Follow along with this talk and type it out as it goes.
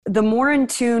the more in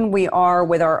tune we are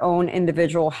with our own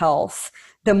individual health,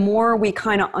 the more we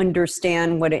kind of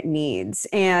understand what it needs.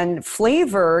 And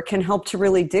flavor can help to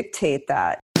really dictate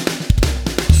that.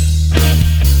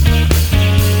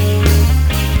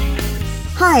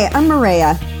 Hi, I'm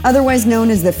Maria, otherwise known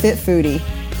as the Fit Foodie.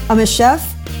 I'm a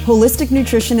chef, holistic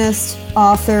nutritionist,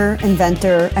 author,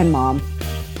 inventor, and mom.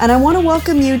 And I want to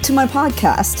welcome you to my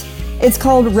podcast. It's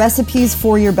called Recipes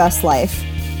for Your Best Life.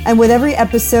 And with every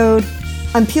episode,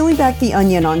 I'm peeling back the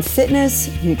onion on fitness,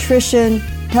 nutrition,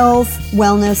 health,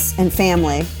 wellness, and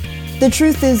family. The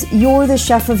truth is, you're the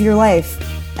chef of your life.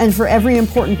 And for every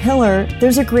important pillar,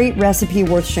 there's a great recipe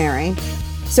worth sharing.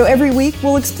 So every week,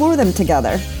 we'll explore them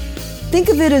together. Think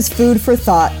of it as food for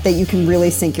thought that you can really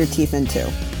sink your teeth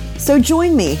into. So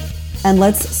join me, and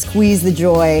let's squeeze the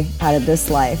joy out of this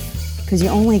life, because you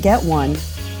only get one.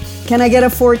 Can I get a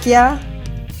fork, yeah?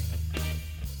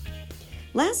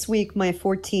 Last week, my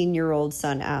 14-year-old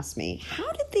son asked me, how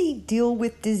did they deal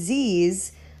with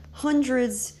disease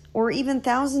hundreds or even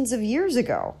thousands of years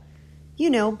ago? You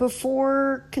know,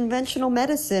 before conventional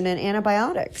medicine and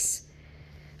antibiotics.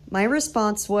 My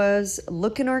response was,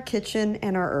 look in our kitchen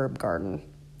and our herb garden.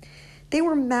 They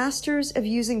were masters of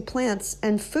using plants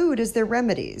and food as their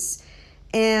remedies.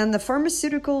 And the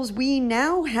pharmaceuticals we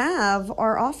now have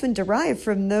are often derived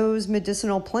from those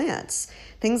medicinal plants.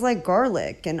 Things like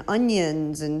garlic and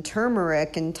onions and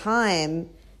turmeric and thyme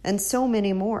and so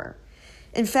many more.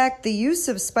 In fact, the use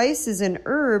of spices and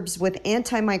herbs with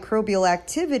antimicrobial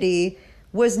activity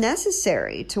was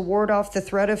necessary to ward off the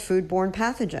threat of foodborne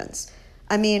pathogens.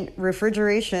 I mean,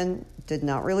 refrigeration did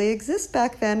not really exist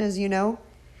back then, as you know.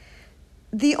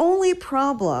 The only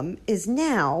problem is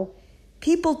now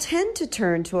people tend to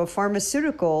turn to a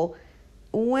pharmaceutical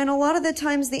when a lot of the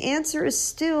times the answer is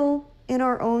still in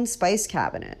our own spice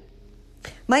cabinet.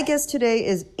 My guest today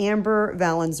is Amber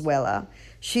Valenzuela.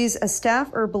 She's a staff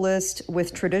herbalist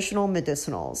with Traditional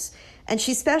Medicinals, and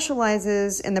she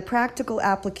specializes in the practical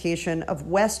application of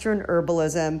Western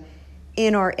herbalism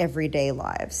in our everyday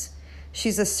lives.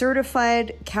 She's a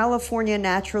certified California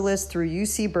naturalist through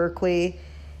UC Berkeley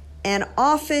and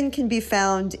often can be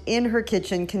found in her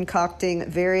kitchen concocting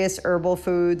various herbal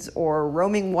foods or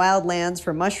roaming wildlands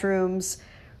for mushrooms,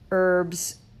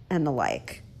 herbs, and the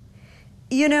like.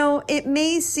 You know, it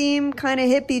may seem kind of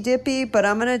hippy-dippy, but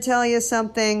I'm going to tell you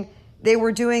something. They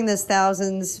were doing this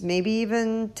thousands, maybe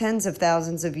even tens of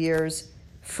thousands of years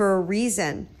for a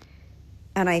reason.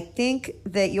 And I think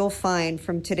that you'll find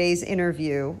from today's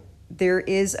interview there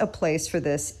is a place for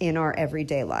this in our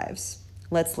everyday lives.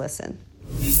 Let's listen.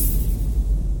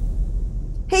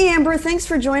 Hey, Amber, thanks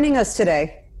for joining us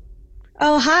today.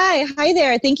 Oh, hi. Hi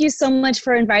there. Thank you so much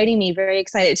for inviting me. Very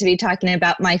excited to be talking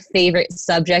about my favorite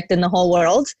subject in the whole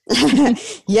world.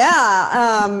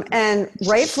 Yeah, and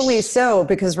rightfully so,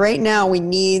 because right now we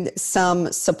need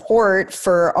some support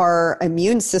for our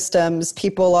immune systems.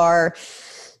 People are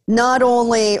not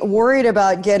only worried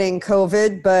about getting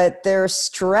COVID, but they're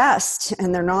stressed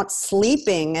and they're not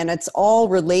sleeping, and it's all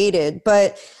related.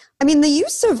 But I mean, the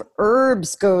use of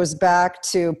herbs goes back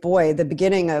to, the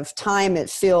beginning of time, it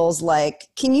feels like.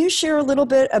 Can you share a little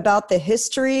bit about the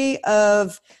history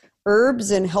of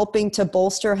herbs and helping to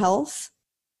bolster health?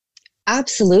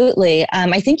 Absolutely.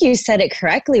 I think you said it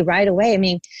correctly right away. I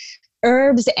mean,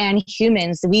 herbs and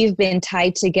humans, we've been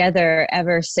tied together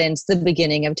ever since the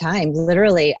beginning of time,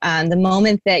 literally. The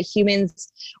moment that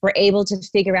humans were able to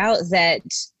figure out that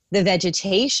the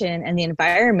vegetation and the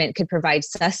environment could provide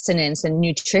sustenance and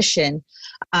nutrition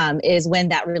is when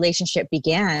that relationship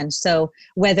began. So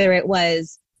whether it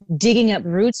was digging up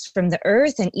roots from the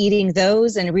earth and eating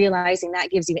those and realizing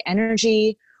that gives you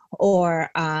energy, or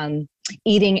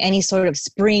eating any sort of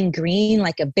spring green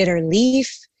like a bitter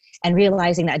leaf, and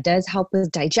realizing that does help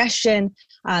with digestion.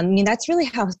 I mean, that's really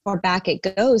how far back it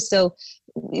goes. So,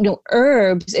 you know,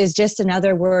 herbs is just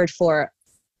another word for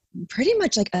pretty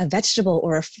much like a vegetable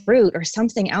or a fruit or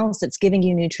something else that's giving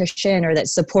you nutrition or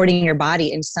that's supporting your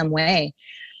body in some way.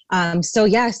 So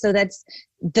that's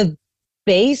the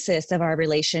basis of our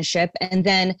relationship. And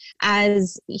then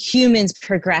as humans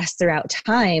progress throughout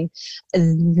time,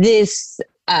 this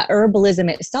herbalism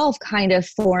itself kind of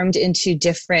formed into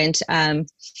different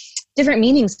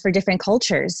meanings for different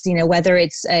cultures, you know, whether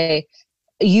it's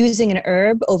using an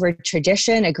herb over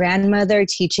tradition, a grandmother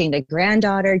teaching the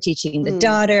granddaughter, teaching the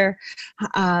daughter,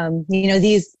 you know,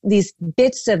 these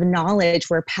bits of knowledge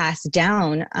were passed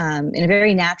down in a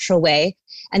very natural way.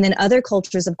 And then other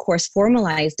cultures, of course,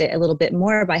 formalized it a little bit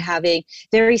more by having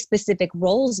very specific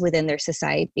roles within their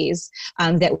societies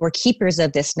that were keepers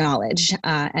of this knowledge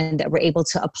and that were able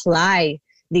to apply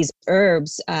these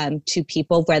herbs to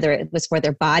people, whether it was for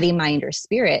their body, mind, or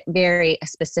spirit, very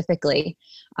specifically.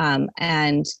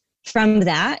 And from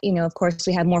that, of course,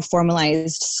 we have more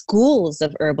formalized schools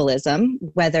of herbalism,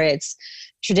 whether it's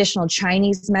traditional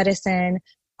Chinese medicine,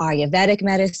 Ayurvedic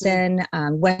medicine,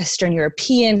 Western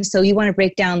European. So you want to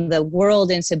break down the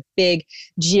world into big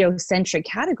geocentric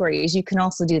categories. You can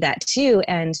also do that too.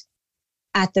 And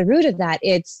at the root of that,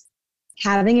 it's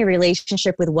having a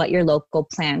relationship with what your local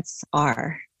plants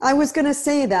are. I was going to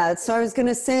say that. So I was going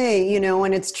to say,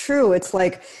 and it's true. It's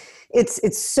like,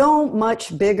 it's so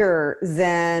much bigger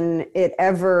than it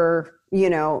ever,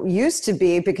 used to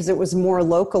be, because it was more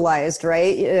localized,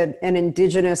 right? An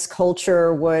indigenous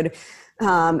culture would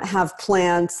have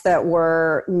plants that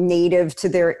were native to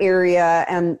their area,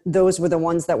 and those were the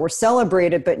ones that were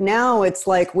celebrated. But now it's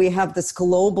like we have this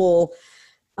global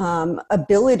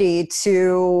ability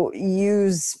to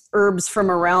use herbs from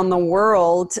around the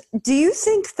world. Do you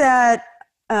think that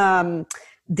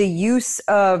the use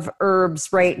of herbs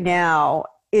right now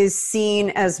is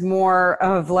seen as more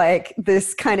of like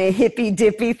this kind of hippy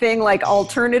dippy thing, like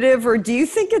alternative, or do you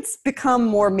think it's become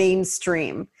more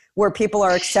mainstream where people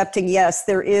are accepting, yes,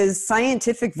 there is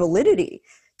scientific validity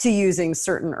to using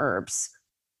certain herbs?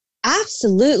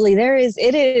 Absolutely.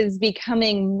 It is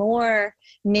becoming more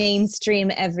mainstream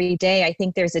every day. I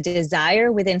think there's a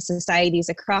desire within societies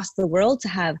across the world to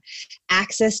have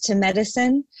access to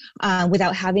medicine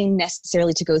without having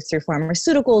necessarily to go through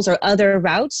pharmaceuticals or other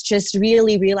routes, just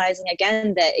really realizing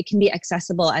again that it can be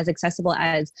accessible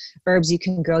as herbs you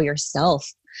can grow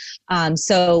yourself.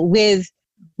 So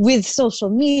with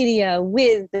social media,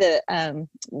 with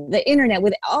the internet,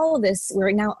 with all of this,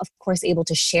 we're now, of course, able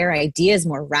to share ideas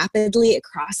more rapidly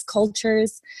across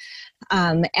cultures.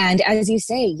 And as you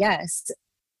say, yes,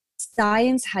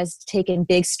 science has taken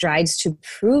big strides to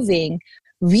proving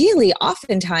really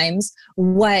oftentimes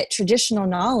what traditional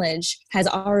knowledge has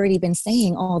already been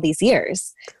saying all these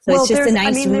years. So it's just a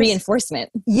nice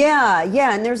reinforcement. Yeah.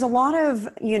 And there's a lot of,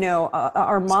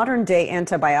 our modern day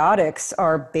antibiotics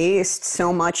are based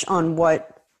so much on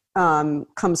what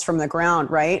comes from the ground,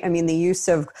 right? I mean, the use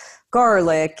of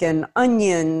garlic and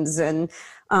onions and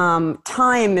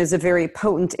thyme is a very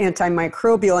potent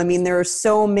antimicrobial. I mean, there are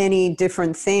so many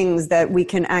different things that we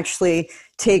can actually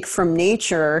take from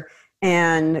nature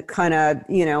and kind of,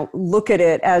 look at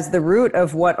it as the root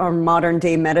of what our modern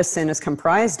day medicine is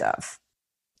comprised of.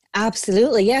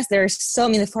 Absolutely. Yes.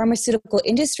 The pharmaceutical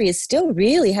industry is still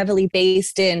really heavily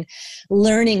based in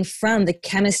learning from the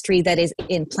chemistry that is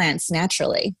in plants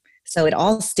naturally. So it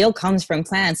all still comes from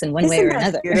plants in one way or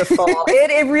another. Beautiful.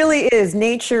 It really is.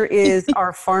 Nature is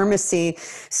our pharmacy.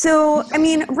 So, I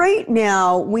mean, right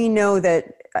now we know that,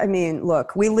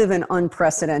 look, we live in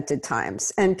unprecedented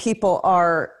times and people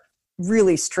are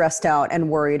really stressed out and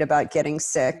worried about getting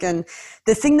sick. And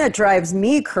the thing that drives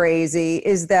me crazy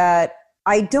is that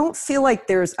I don't feel like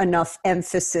there's enough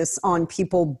emphasis on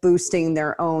people boosting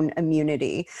their own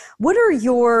immunity. What are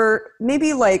your,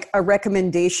 maybe like a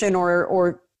recommendation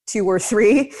or two or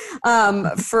three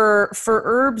for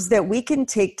herbs that we can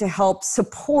take to help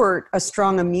support a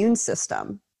strong immune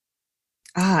system?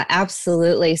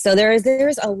 Absolutely. So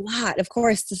there's a lot. Of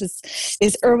course,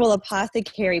 this herbal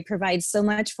apothecary provides so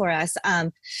much for us.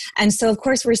 And so, of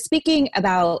course, we're speaking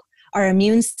about our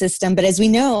immune system, but as we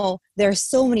know, there are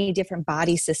so many different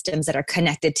body systems that are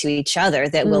connected to each other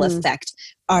that will affect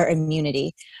our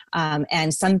immunity.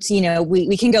 And some,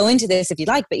 we can go into this if you'd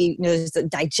like, but there's a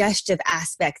digestive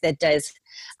aspect that does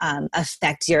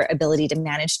affect your ability to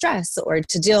manage stress or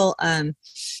to deal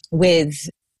with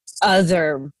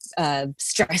other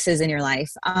stresses in your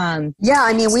life.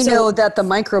 We know that the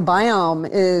microbiome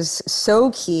is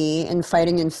so key in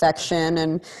fighting infection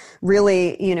and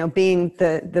really, being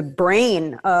the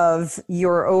brain of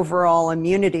your overall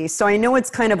immunity. So I know it's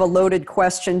kind of a loaded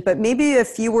question, but maybe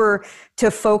if you were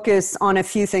to focus on a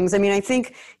few things. I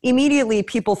think immediately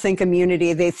people think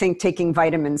immunity, they think taking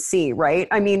vitamin C, right?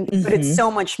 But it's so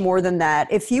much more than that.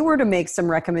 If you were to make some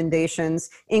recommendations,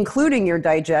 including your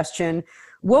digestion,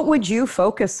 what would you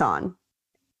focus on?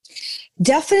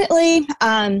 Definitely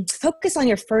focus on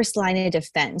your first line of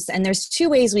defense. And there's two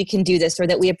ways we can do this, or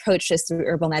that we approach this through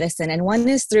herbal medicine. And one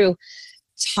is through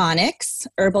tonics,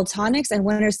 herbal tonics, and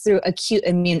one is through acute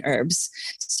immune herbs.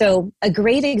 So a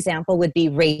great example would be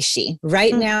reishi.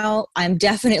 Right now, I'm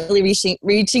definitely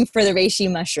reaching for the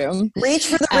reishi mushroom. Reach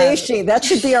for the reishi. That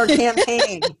should be our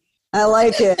campaign. I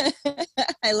like it.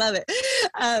 I love it.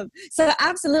 So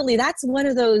absolutely, that's one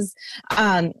of those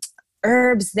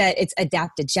herbs that it's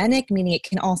adaptogenic, meaning it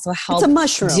can also help It's a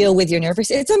mushroom. deal with your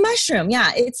nervous. It's a mushroom.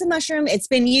 Yeah, it's a mushroom. It's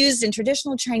been used in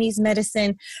traditional Chinese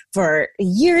medicine for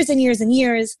years and years and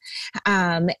years.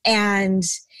 And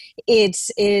it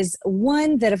is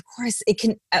one that, of course, it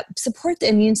can support the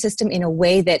immune system in a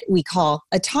way that we call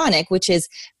a tonic, which is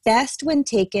best when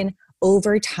taken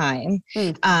over time.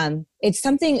 It's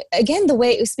something, again, the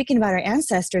way, speaking about our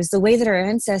ancestors, the way that our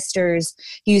ancestors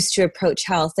used to approach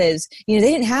health is, they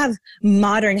didn't have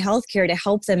modern healthcare to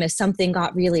help them if something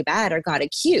got really bad or got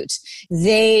acute.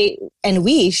 And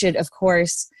we should, of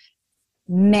course,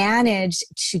 manage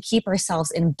to keep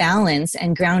ourselves in balance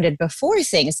and grounded before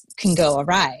things can go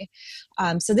awry.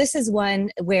 So this is one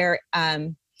where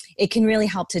it can really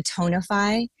help to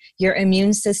tonify your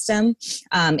immune system.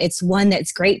 It's one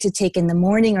that's great to take in the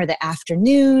morning or the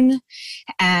afternoon,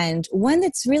 and one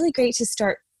that's really great to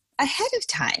start ahead of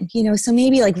time. So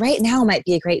maybe like right now might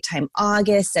be a great time,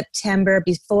 August, September,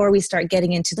 before we start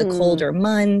getting into the colder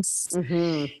months.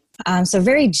 So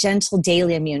very gentle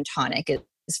daily immune tonic is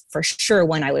for sure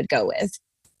one I would go with.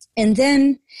 And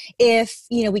then if,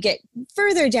 we get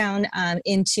further down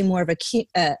into more of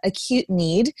acute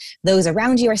need, those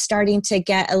around you are starting to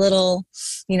get a little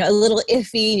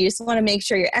iffy. You just want to make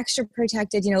sure you're extra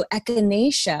protected.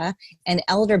 Echinacea and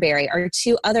elderberry are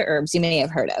two other herbs you may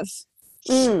have heard of.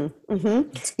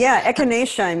 Yeah,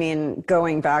 echinacea,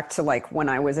 going back to like when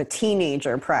I was a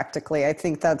teenager, practically, I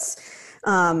think that's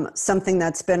something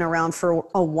that's been around for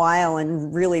a while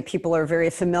and really people are very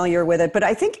familiar with it. But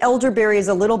I think elderberry is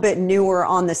a little bit newer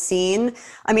on the scene.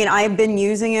 I've been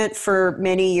using it for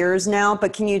many years now,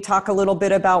 but can you talk a little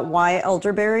bit about why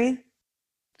elderberry?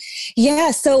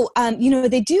 Yeah. So,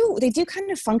 they do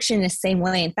kind of function in the same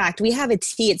way. In fact, we have a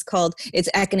tea, it's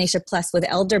Echinacea Plus with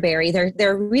elderberry. They're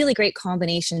a really great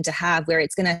combination to have where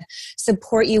it's going to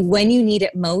support you when you need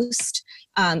it most.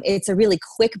 It's a really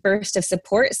quick burst of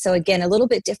support. So again, a little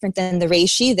bit different than the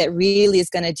reishi that really is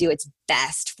going to do its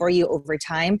best for you over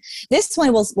time. This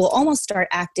one will almost start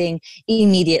acting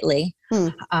immediately.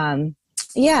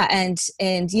 Yeah. And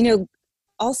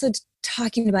also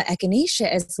talking about echinacea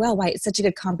as well, why it's such a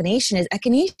good combination is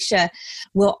echinacea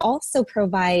will also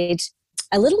provide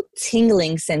a little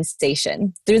tingling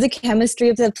sensation through the chemistry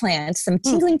of the plant, some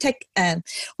tingling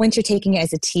once you're taking it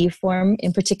as a tea form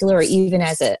in particular, or even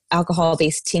as an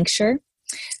alcohol-based tincture.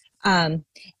 And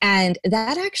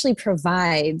that actually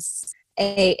provides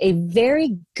a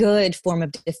very good form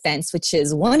of defense, which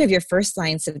is one of your first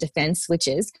lines of defense, which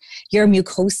is your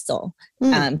mucosal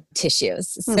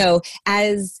tissues. So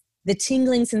as the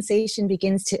tingling sensation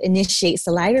begins to initiate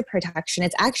saliva production,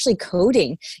 it's actually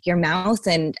coating your mouth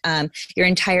and your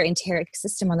entire enteric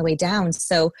system on the way down.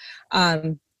 So,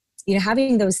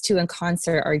 having those two in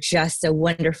concert are just a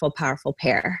wonderful, powerful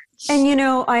pair. And,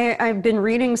 I've been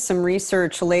reading some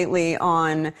research lately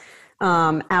on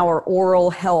our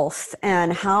oral health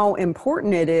and how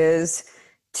important it is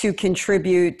to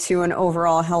contribute to an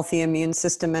overall healthy immune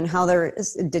system, and how they're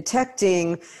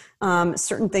detecting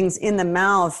certain things in the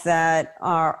mouth that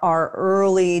are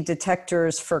early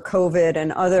detectors for COVID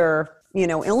and other,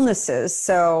 illnesses.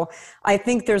 So I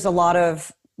think there's a lot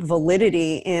of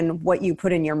validity in what you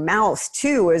put in your mouth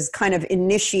too, is kind of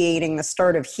initiating the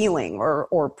start of healing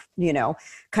or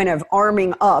kind of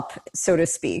arming up, so to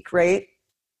speak, right?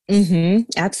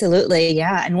 Absolutely.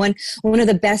 Yeah. And one of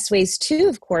the best ways too,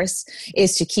 of course,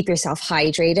 is to keep yourself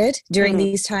hydrated during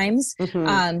these times.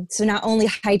 So not only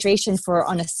hydration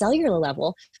on a cellular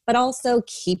level, but also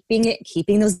keeping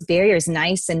those barriers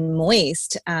nice and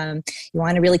moist. You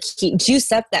want to really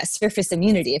juice up that surface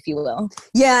immunity, if you will.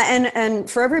 Yeah. And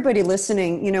for everybody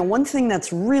listening, one thing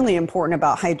that's really important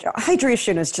about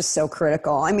hydration is just so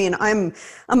critical. I'm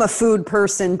a food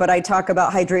person, but I talk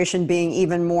about hydration being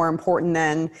even more important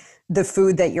than the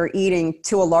food that you're eating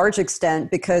to a large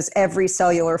extent, because every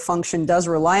cellular function does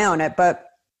rely on it. But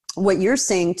what you're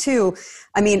saying too,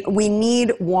 we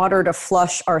need water to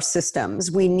flush our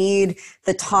systems. We need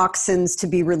the toxins to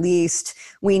be released.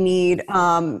 We need,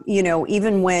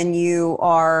 even when you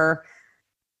are,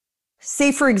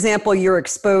 say, for example, you're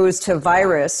exposed to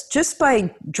virus, just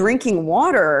by drinking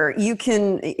water, you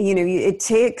can, it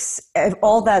takes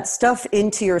all that stuff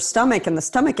into your stomach, and the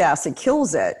stomach acid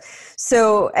kills it.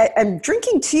 So, and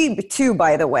drinking tea too,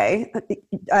 by the way,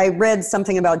 I read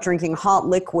something about drinking hot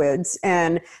liquids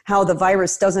and how the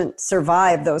virus doesn't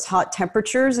survive those hot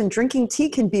temperatures. And drinking tea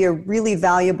can be a really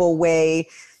valuable way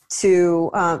to,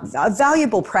 a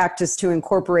valuable practice to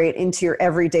incorporate into your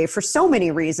everyday for so many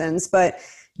reasons. But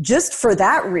just for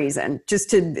that reason,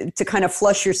 just to kind of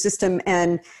flush your system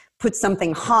and put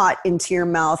something hot into your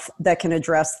mouth that can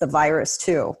address the virus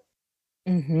too.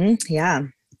 Yeah.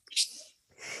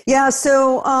 Yeah.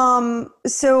 So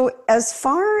as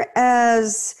far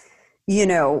as,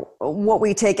 what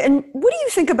we take, and what do you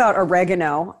think about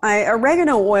oregano?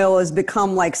 Oregano oil has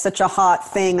become like such a hot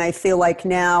thing, I feel like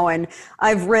now. And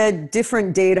I've read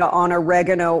different data on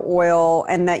oregano oil,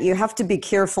 and that you have to be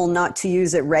careful not to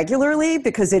use it regularly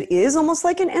because it is almost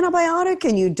like an antibiotic,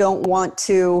 and you don't want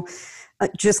to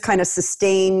just kind of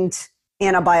sustained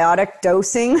antibiotic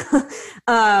dosing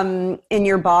in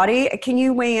your body. Can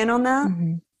you weigh in on that?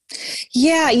 Mm-hmm.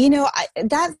 Yeah,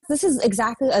 this is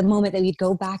exactly a moment that we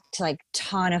go back to like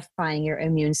tonifying your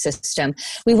immune system.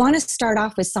 We want to start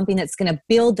off with something that's going to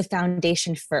build the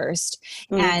foundation first,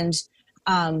 and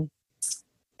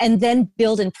then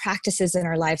build in practices in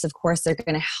our lives, of course, they're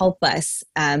going to help us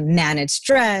manage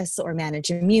stress or manage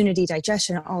immunity,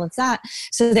 digestion, all of that,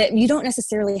 so that you don't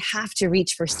necessarily have to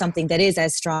reach for something that is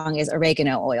as strong as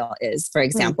oregano oil is, for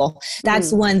example.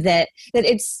 That's one that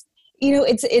it's,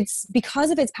 it's because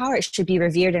of its power, it should be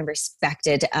revered and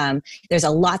respected. There's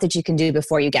a lot that you can do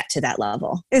before you get to that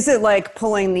level. Is it like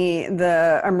pulling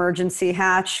the emergency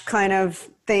hatch kind of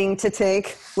thing to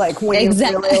take? Like when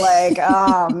you're really like,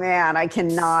 oh man, I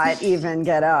cannot even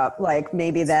get up. Like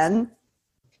maybe then?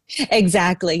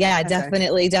 Exactly. Yeah, okay.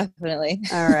 Definitely.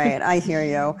 All right. I hear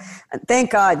you.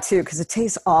 Thank God too, because it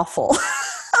tastes awful.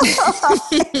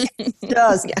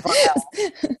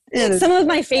 Just some of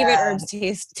my favorite herbs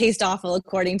taste awful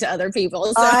according to other people.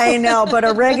 So. I know, but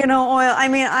oregano oil, I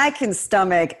mean, I can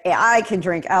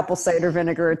drink apple cider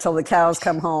vinegar till the cows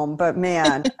come home, but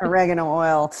man, oregano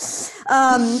oil. So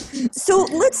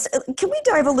can we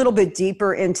dive a little bit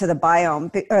deeper into the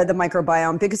the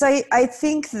microbiome? Because I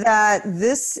think that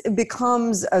this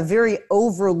becomes a very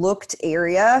overlooked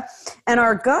area, and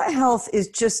our gut health is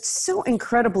just so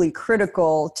incredibly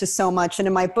critical to so much. And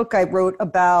in my book, I wrote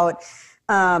about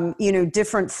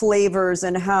different flavors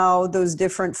and how those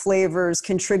different flavors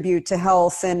contribute to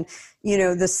health. And,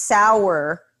 the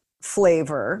sour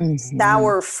flavor,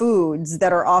 sour foods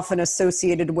that are often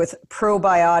associated with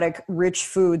probiotic rich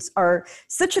foods are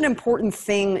such an important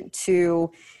thing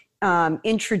to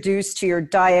introduce to your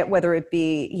diet, whether it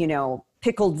be,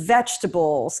 pickled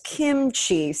vegetables,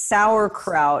 kimchi,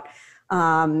 sauerkraut.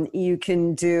 You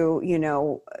can do,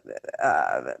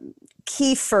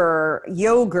 kefir,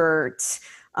 yogurt.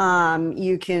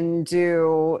 You can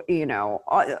do,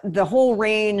 the whole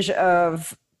range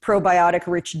of probiotic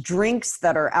rich drinks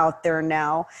that are out there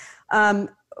now. In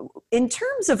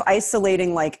terms of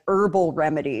isolating like herbal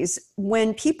remedies,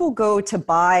 when people go to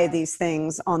buy these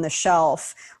things on the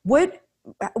shelf, what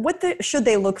should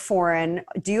they look for? And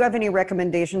do you have any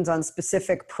recommendations on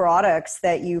specific products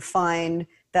that you find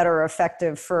that are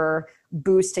effective for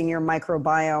boosting your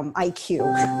microbiome IQ?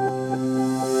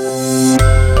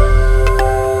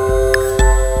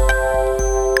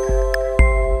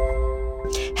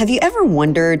 Have you ever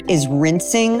wondered, is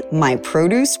rinsing my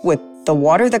produce with the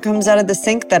water that comes out of the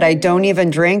sink that I don't even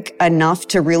drink enough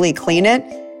to really clean it?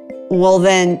 Well,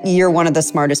 then you're one of the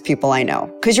smartest people I know,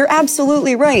 because you're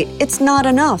absolutely right. It's not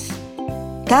enough.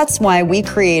 That's why we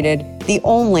created the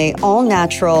only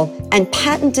all-natural and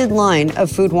patented line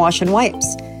of food wash and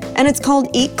wipes, and it's called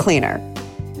Eat Cleaner.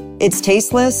 It's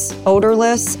tasteless,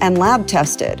 odorless, and lab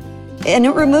tested, and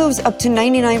it removes up to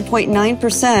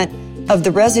 99.9% of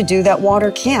the residue that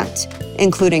water can't,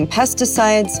 including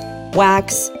pesticides,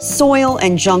 wax, soil,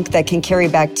 and junk that can carry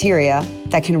bacteria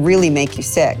that can really make you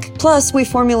sick. Plus, we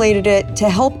formulated it to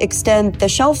help extend the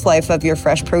shelf life of your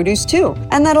fresh produce too,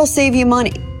 and that'll save you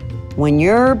money. When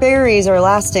your berries are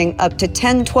lasting up to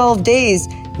 10-12 days,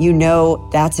 you know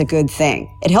that's a good thing.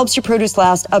 It helps your produce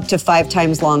last up to 5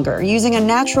 times longer using a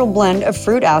natural blend of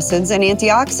fruit acids and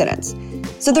antioxidants.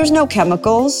 So there's no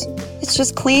chemicals. It's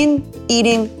just clean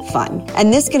eating fun.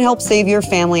 And this can help save your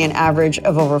family an average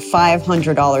of over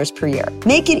 $500 per year.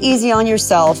 Make it easy on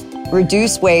yourself,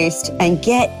 reduce waste, and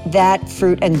get that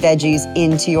fruit and veggies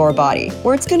into your body,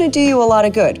 where it's going to do you a lot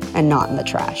of good and not in the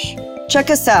trash. Check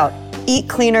us out,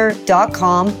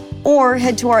 eatcleaner.com, or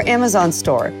head to our Amazon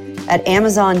store at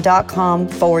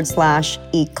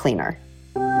amazon.com/eatcleaner.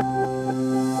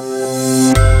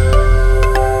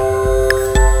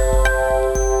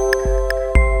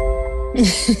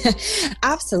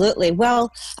 Absolutely.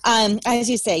 Well, as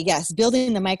you say, yes,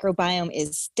 building the microbiome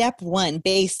is step one,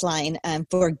 baseline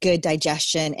for good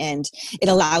digestion, and it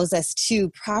allows us to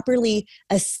properly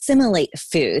assimilate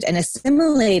food. And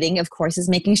assimilating, of course, is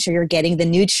making sure you're getting the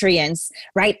nutrients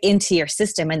right into your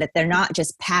system and that they're not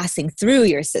just passing through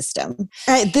your system.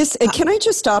 Can I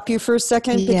just stop you for a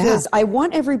second? Because I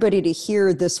want everybody to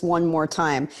hear this one more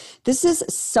time. This is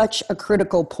such a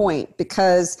critical point,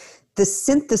 because the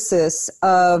synthesis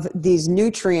of these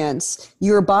nutrients,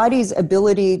 your body's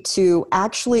ability to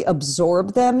actually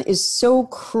absorb them is so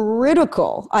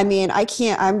critical. I mean, I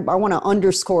want to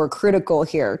underscore critical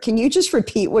here. Can you just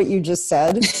repeat what you just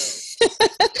said?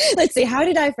 Let's see, how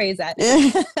did I phrase that?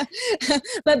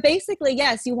 But basically,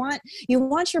 yes, you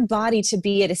want your body to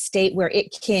be at a state where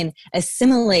it can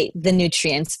assimilate the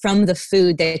nutrients from the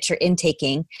food that you're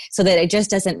intaking so that it just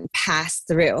doesn't pass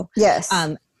through. Yes.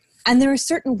 And there are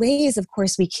certain ways, of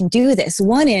course, we can do this.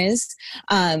 One is,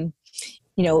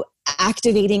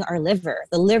 activating our liver,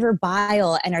 the liver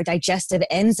bile and our digestive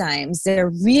enzymes. They're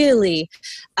really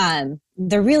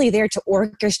there to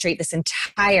orchestrate this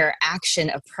entire action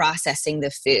of processing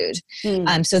the food.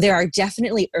 So there are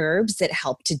definitely herbs that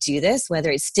help to do this,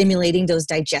 whether it's stimulating those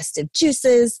digestive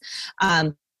juices.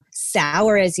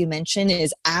 Sour, as you mentioned,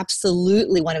 is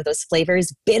absolutely one of those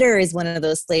flavors. Bitter is one of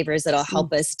those flavors that'll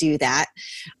help us do that.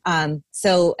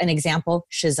 So an example,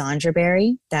 Schisandra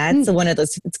berry, that's one of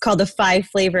those, it's called the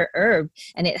 5-flavor herb,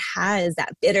 and it has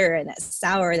that bitter and that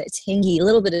sour, that tangy, a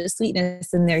little bit of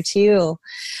sweetness in there too.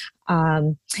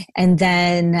 And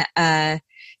then,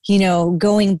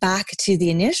 going back to the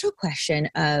initial question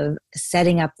of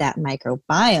setting up that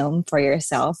microbiome for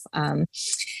yourself,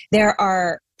 there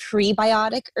are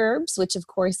prebiotic herbs, which of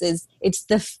course it's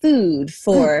the food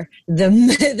for the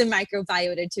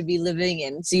microbiota to be living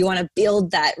in. So you want to build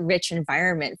that rich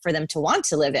environment for them to want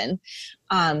to live in.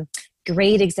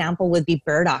 Great example would be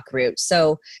burdock root.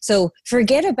 So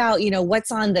forget about,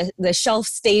 what's on the shelf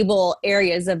stable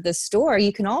areas of the store.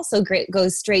 You can also go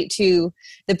straight to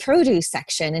the produce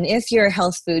section. And if your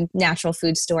health food, natural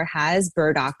food store has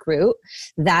burdock root,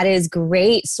 that is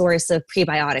great source of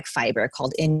prebiotic fiber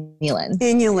called inulin.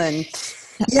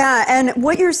 Yeah, and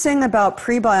what you're saying about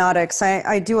prebiotics,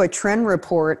 I do a trend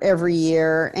report every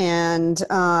year, and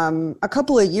a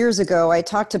couple of years ago, I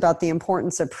talked about the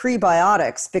importance of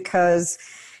prebiotics because,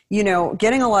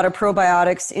 getting a lot of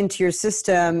probiotics into your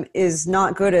system is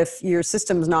not good if your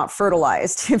system's not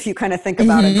fertilized, if you kind of think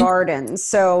about a garden.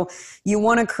 So you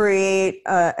want to create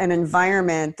an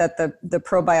environment that the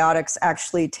probiotics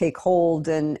actually take hold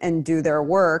and do their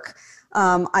work.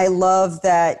 I love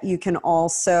that you can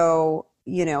also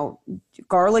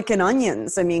garlic and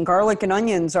onions. I mean, garlic and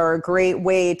onions are a great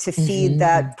way to feed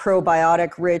that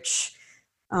probiotic rich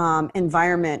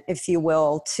environment, if you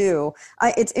will, too.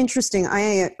 It's interesting.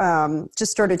 I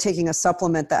just started taking a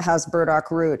supplement that has burdock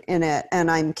root in it, and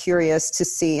I'm curious to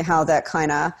see how that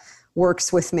kind of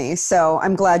works with me. So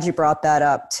I'm glad you brought that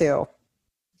up too.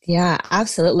 Yeah,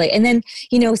 absolutely. And then,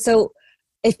 so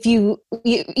if you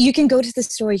can go to the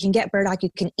store, you can get burdock, you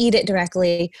can eat it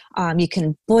directly. You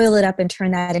can boil it up and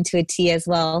turn that into a tea as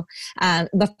well.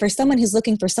 But for someone who's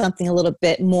looking for something a little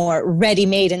bit more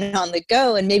ready-made and on the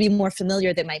go and maybe more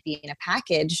familiar that might be in a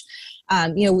package,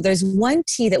 there's one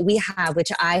tea that we have, which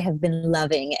I have been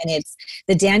loving, and it's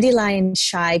the Dandelion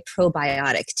Chai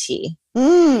Probiotic Tea.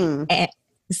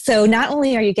 So not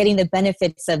only are you getting the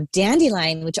benefits of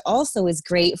dandelion, which also is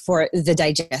great for the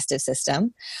digestive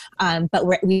system, but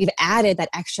we've added that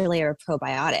extra layer of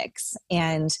probiotics.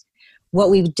 And what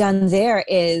we've done there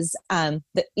is,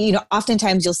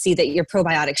 oftentimes you'll see that your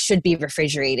probiotics should be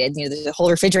refrigerated. There's a whole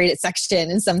refrigerated section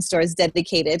in some stores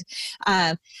dedicated.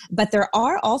 But there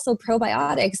are also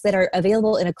probiotics that are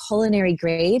available in a culinary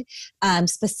grade,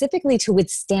 specifically to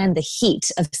withstand the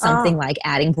heat of something like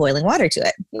adding boiling water to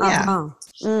it. Yeah.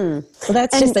 So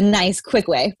that's just a nice, quick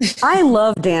way. I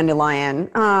love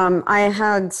dandelion. I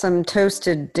had some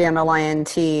toasted dandelion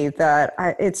tea that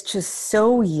it's just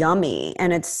so yummy,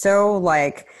 and it's so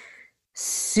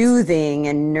soothing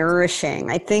and nourishing.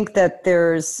 I think that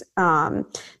there's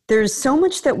so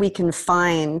much that we can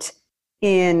find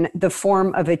in the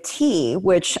form of a tea,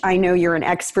 which I know you're an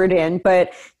expert in,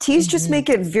 but teas just make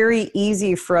it very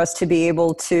easy for us to be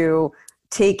able to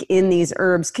take in these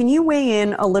herbs. Can you weigh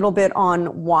in a little bit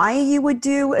on why you would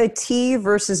do a tea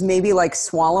versus maybe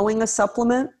swallowing a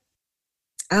supplement?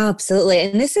 Absolutely.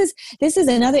 And this is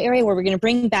another area where we're going to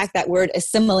bring back that word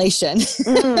assimilation.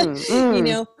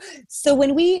 So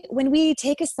when we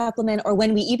take a supplement, or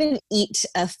when we even eat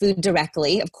a food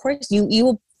directly, of course you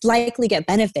will likely get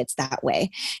benefits that way,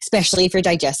 especially if your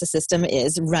digestive system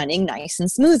is running nice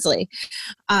and smoothly.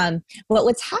 But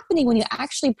what's happening when you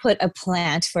actually put a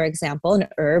plant, for example, an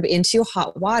herb, into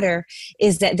hot water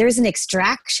is that there's an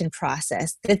extraction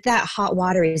process that hot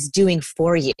water is doing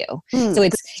for you. So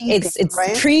it's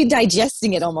right?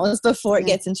 Pre-digesting it almost before it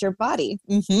gets into your body.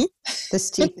 The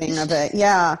steeping of it.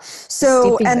 Yeah.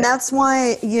 So, and that's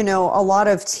why, a lot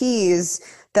of teas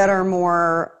that are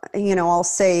more, I'll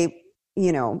say,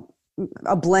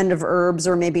 a blend of herbs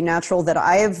or maybe natural that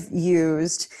I've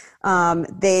used,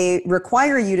 they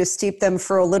require you to steep them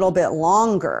for a little bit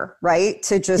longer, right?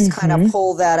 To just kind of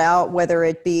pull that out, whether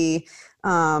it be,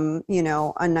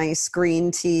 a nice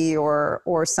green tea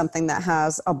or something that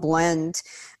has a blend.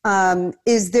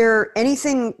 Is there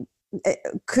anything,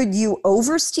 could you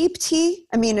oversteep tea?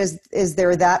 I mean, is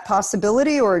there that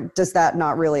possibility, or does that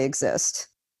not really exist?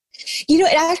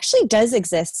 It actually does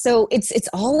exist. So it's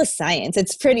all a science.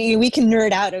 It's pretty, we can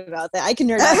nerd out about that. I can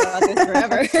nerd out about this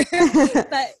forever.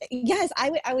 But yes,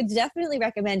 I would definitely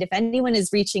recommend, if anyone is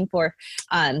reaching for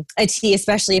a tea,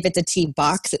 especially if it's a tea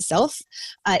box itself,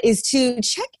 is to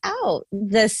check out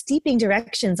the steeping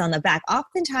directions on the back.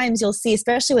 Oftentimes you'll see,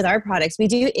 especially with our products, we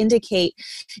do indicate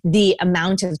the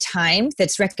amount of time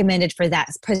that's recommended for that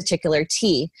particular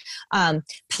tea.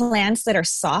 Plants that are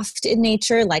soft in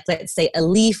nature, like let's say a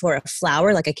leaf or a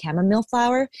flower, like a chamomile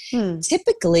flower,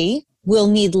 typically will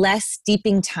need less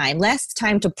steeping time, less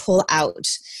time to pull out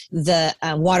the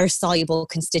water-soluble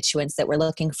constituents that we're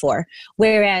looking for.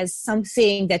 Whereas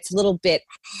something that's a little bit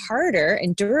harder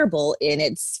and durable in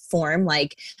its form,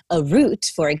 like a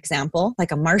root, for example,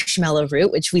 like a marshmallow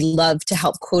root, which we love to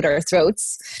help coat our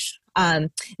throats,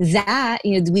 that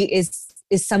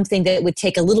is something that would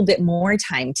take a little bit more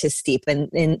time to steep. And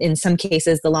in some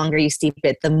cases, the longer you steep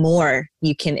it, the more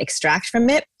you can extract from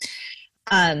it.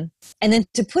 And then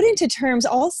to put into terms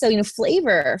also,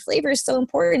 flavor is so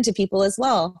important to people as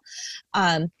well.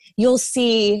 You'll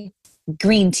see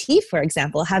green tea, for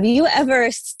example. Have you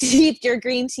ever steeped your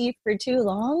green tea for too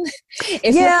long?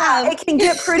 It can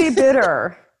get pretty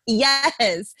bitter.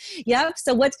 Yes. Yep.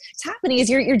 So what's happening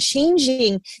is you're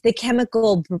changing the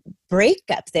chemical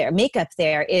makeup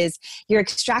there is you're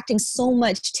extracting so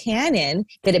much tannin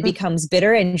that it becomes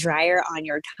bitter and drier on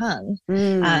your tongue.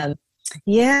 Is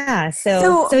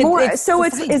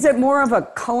it more of a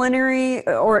culinary,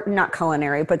 or not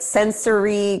culinary, but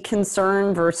sensory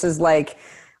concern versus like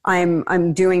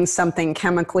I'm doing something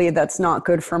chemically that's not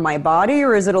good for my body,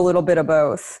 or is it a little bit of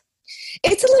both?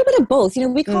 It's a little bit of both.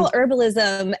 We call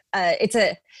herbalism,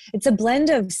 it's a blend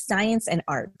of science and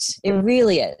art. It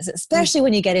really is, especially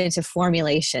when you get into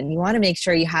formulation. You want to make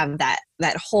sure you have that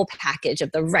whole package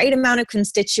of the right amount of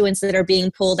constituents that are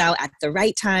being pulled out at the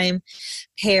right time,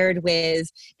 paired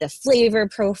with the flavor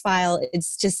profile.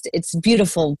 It's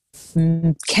beautiful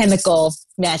chemical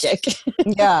magic.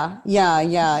 Yeah.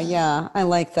 I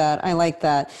like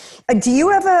that. Do you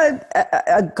have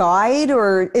a guide,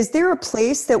 or is there a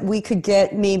place that we could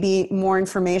get maybe more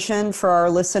information for our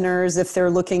listeners if they're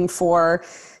looking for,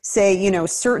 say,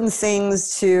 certain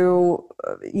things to,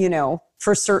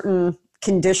 for certain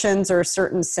conditions or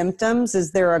certain symptoms?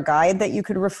 Is there a guide that you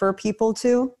could refer people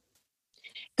to?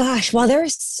 Gosh, well, there are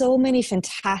so many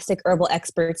fantastic herbal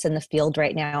experts in the field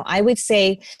right now. I would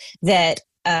say that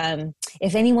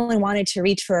if anyone wanted to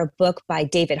reach for a book by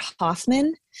David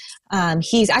Hoffman,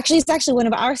 he's actually one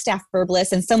of our staff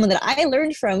herbalists and someone that I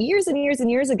learned from years and years and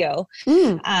years ago.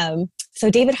 So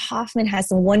David Hoffman has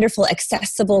some wonderful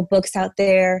accessible books out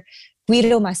there.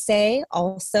 Guido Massé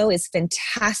also is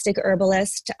fantastic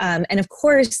herbalist. And of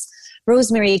course,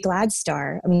 Rosemary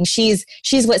Gladstar. I mean, she's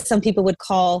what some people would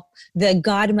call the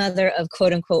godmother of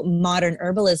quote unquote modern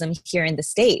herbalism here in the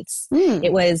States.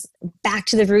 It was back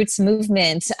to the roots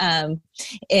movement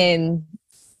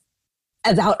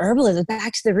about herbalism,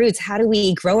 back to the roots. How do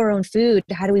we grow our own food?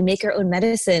 How do we make our own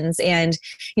medicines? And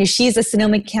she's a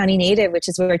Sonoma County native, which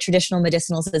is where Traditional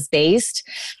Medicinals is based.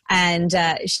 And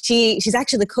she's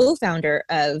actually the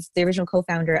original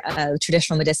co-founder of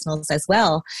Traditional Medicinals as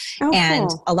well. Oh, and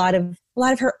cool. A lot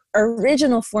of her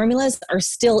original formulas are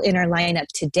still in our lineup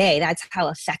today. That's how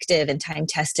effective and time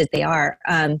tested they are.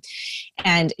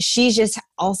 And she just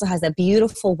also has a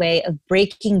beautiful way of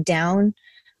breaking down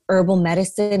herbal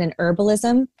medicine and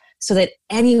herbalism so that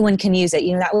anyone can use it.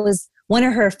 That was one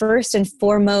of her first and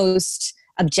foremost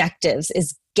objectives,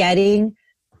 is getting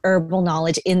herbal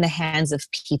knowledge in the hands of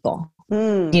people.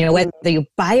 Whether you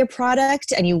buy a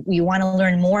product and you want to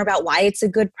learn more about why it's a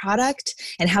good product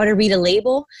and how to read a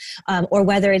label, or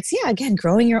whether it's,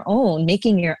 growing your own,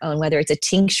 making your own, whether it's a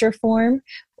tincture form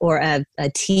or a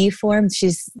tea form.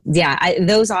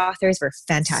 Those authors were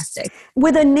fantastic.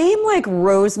 With a name like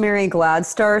Rosemary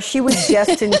Gladstar, she was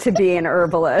destined to be an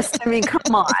herbalist. I mean,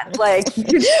 come on.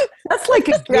 That's like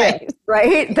a gift,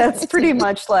 right? That's pretty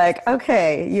much like,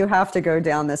 okay, you have to go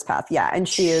down this path. Yeah, and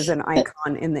she is an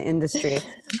icon in the industry.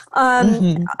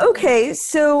 Okay,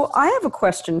 so I have a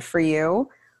question for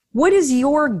you. What is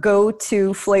your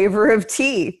go-to flavor of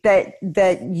tea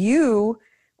that you...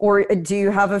 Or do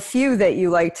you have a few that you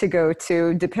like to go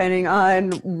to depending on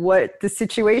what the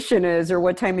situation is or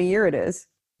what time of year it is?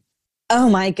 Oh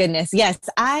my goodness. Yes.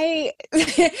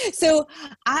 So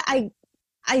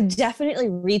I definitely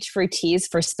reach for teas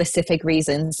for specific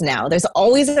reasons now. There's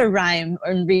always a rhyme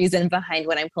or reason behind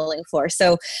what I'm pulling for.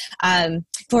 So,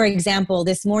 for example,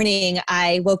 this morning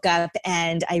I woke up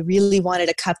and I really wanted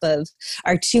a cup of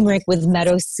our turmeric with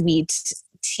meadowsweet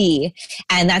tea.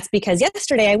 And that's because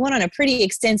yesterday I went on a pretty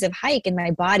extensive hike and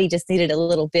my body just needed a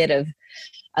little bit of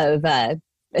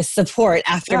support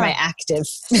after my active,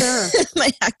 sure. my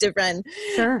active run.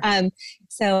 Sure.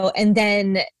 So, and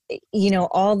then,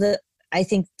 I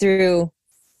think through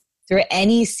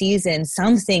any season,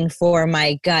 something for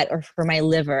my gut or for my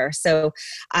liver. So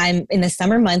I'm in the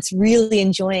summer months really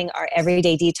enjoying our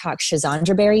everyday detox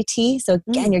Schisandra berry tea. So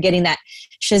again, you're getting that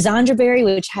Schisandra berry,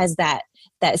 which has that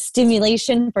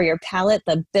stimulation for your palate,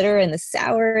 the bitter and the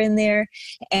sour in there.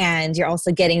 And you're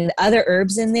also getting the other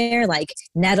herbs in there like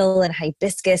nettle and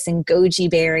hibiscus and goji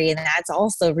berry. And that's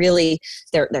also really,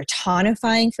 they're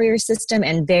tonifying for your system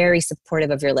and very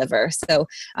supportive of your liver. So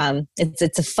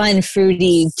it's a fun,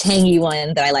 fruity, tangy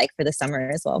one that I like for the summer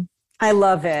as well. I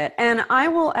love it. And I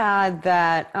will add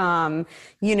that,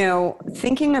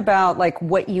 thinking about like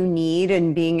what you need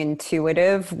and being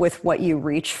intuitive with what you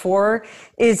reach for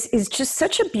is just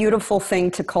such a beautiful thing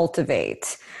to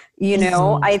cultivate.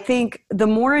 I think the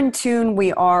more in tune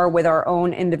we are with our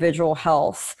own individual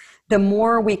health, the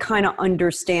more we kind of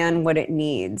understand what it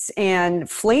needs. And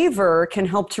flavor can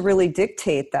help to really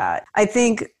dictate that. I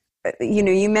think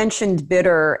you mentioned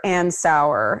bitter and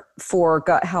sour for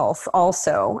gut health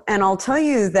also. And I'll tell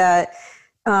you that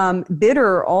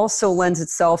bitter also lends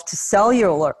itself to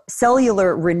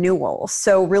cellular renewal.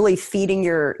 So really feeding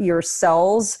your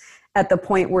cells at the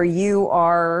point where you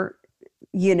are,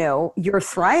 you're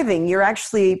thriving, you're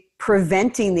actually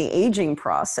preventing the aging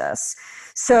process.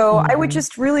 So I would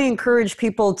just really encourage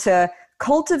people to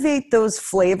cultivate those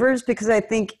flavors, because I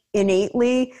think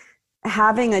innately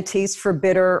having a taste for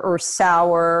bitter or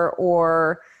sour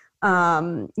or,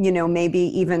 maybe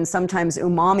even sometimes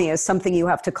umami is something you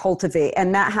have to cultivate.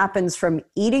 And that happens from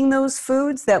eating those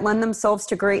foods that lend themselves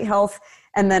to great health.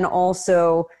 And then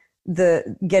also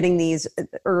getting these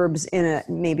herbs in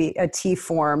maybe a tea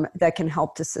form that can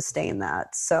help to sustain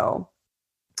that. So.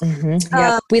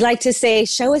 We like to say,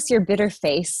 show us your bitter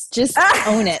face. Just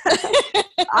own it.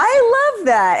 I love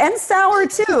that. And sour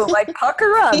too. Like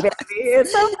pucker up, baby.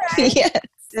 It's okay. Yes.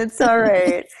 It's all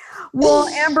right. Well,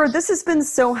 Amber, this has been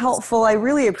so helpful. I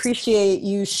really appreciate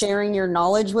you sharing your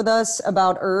knowledge with us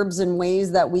about herbs and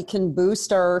ways that we can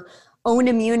boost our own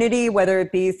immunity, whether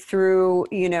it be through,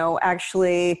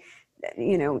 actually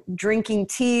drinking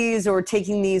teas or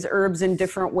taking these herbs in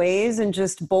different ways and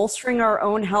just bolstering our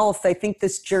own health. I think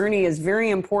this journey is very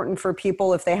important for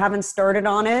people, if they haven't started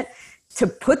on it, to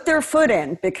put their foot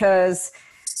in, because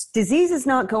disease is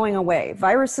not going away.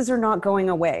 Viruses are not going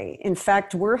away. In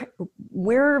fact,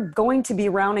 we're going to be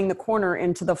rounding the corner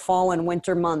into the fall and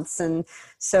winter months. And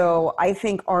so I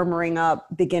think armoring up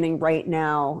beginning right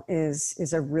now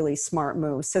is a really smart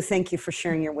move. So thank you for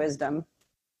sharing your wisdom.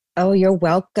 Oh, you're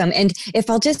welcome. And if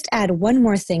I'll just add one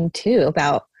more thing too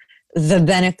about the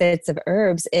benefits of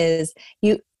herbs is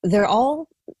they're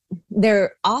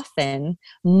often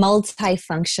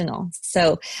multifunctional.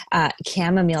 So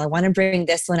chamomile, I want to bring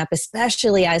this one up,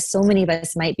 especially as so many of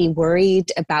us might be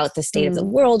worried about the state of the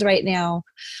world right now.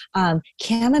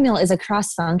 Chamomile is a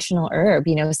cross-functional herb,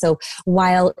 so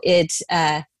while it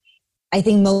I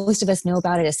think most of us know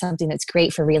about it as something that's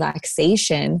great for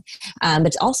relaxation, but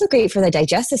it's also great for the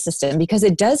digestive system because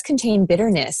it does contain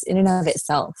bitterness in and of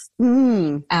itself.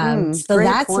 So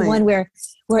that's point. One where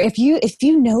if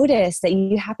you notice that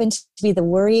you happen to be the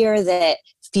worrier that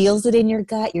feels it in your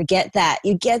gut, you get that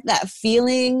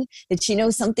feeling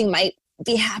that something might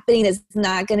be happening that's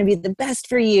not going to be the best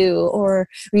for you, or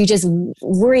you just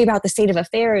worry about the state of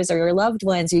affairs or your loved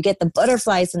ones, you get the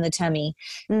butterflies in the tummy.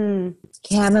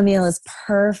 Chamomile is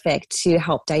perfect to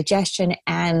help digestion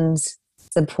and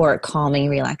support calming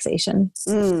relaxation.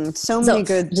 So many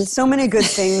good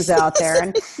things out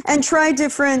there, and try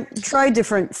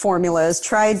different formulas,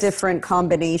 try different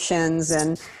combinations,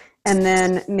 and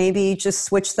then maybe just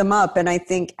switch them up. And I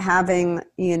think having,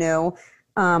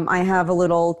 I have a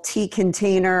little tea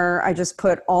container. I just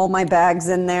put all my bags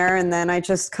in there, and then I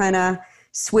just kind of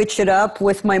switch it up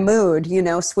with my mood,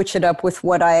 switch it up with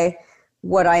what I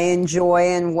enjoy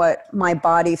and what my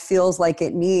body feels like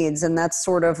it needs. And that's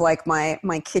sort of like my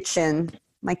kitchen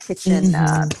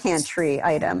pantry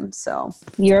item. So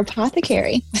your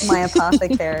apothecary. My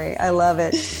apothecary. I love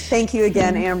it. Thank you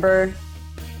again, Amber.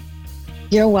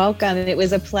 You're welcome. It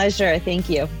was a pleasure. Thank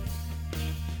you.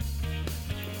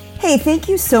 Hey, thank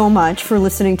you so much for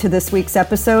listening to this week's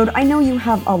episode. I know you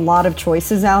have a lot of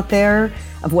choices out there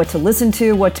of what to listen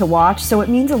to, what to watch, so it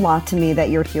means a lot to me that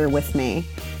you're here with me.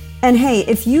 And hey,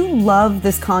 if you love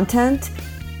this content,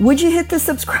 would you hit the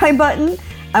subscribe button?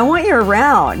 I want you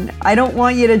around. I don't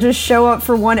want you to just show up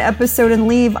for one episode and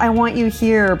leave. I want you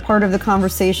here, part of the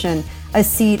conversation, a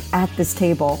seat at this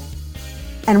table.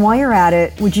 And while you're at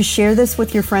it, would you share this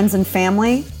with your friends and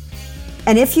family?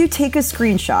 And if you take a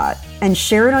screenshot and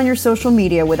share it on your social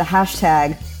media with a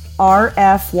hashtag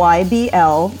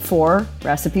RFYBL for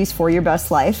Recipes for Your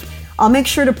Best Life, I'll make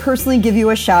sure to personally give you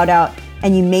a shout out,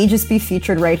 and you may just be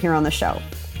featured right here on the show.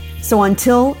 So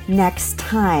until next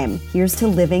time, here's to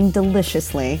living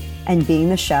deliciously and being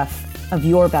the chef of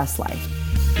your best life.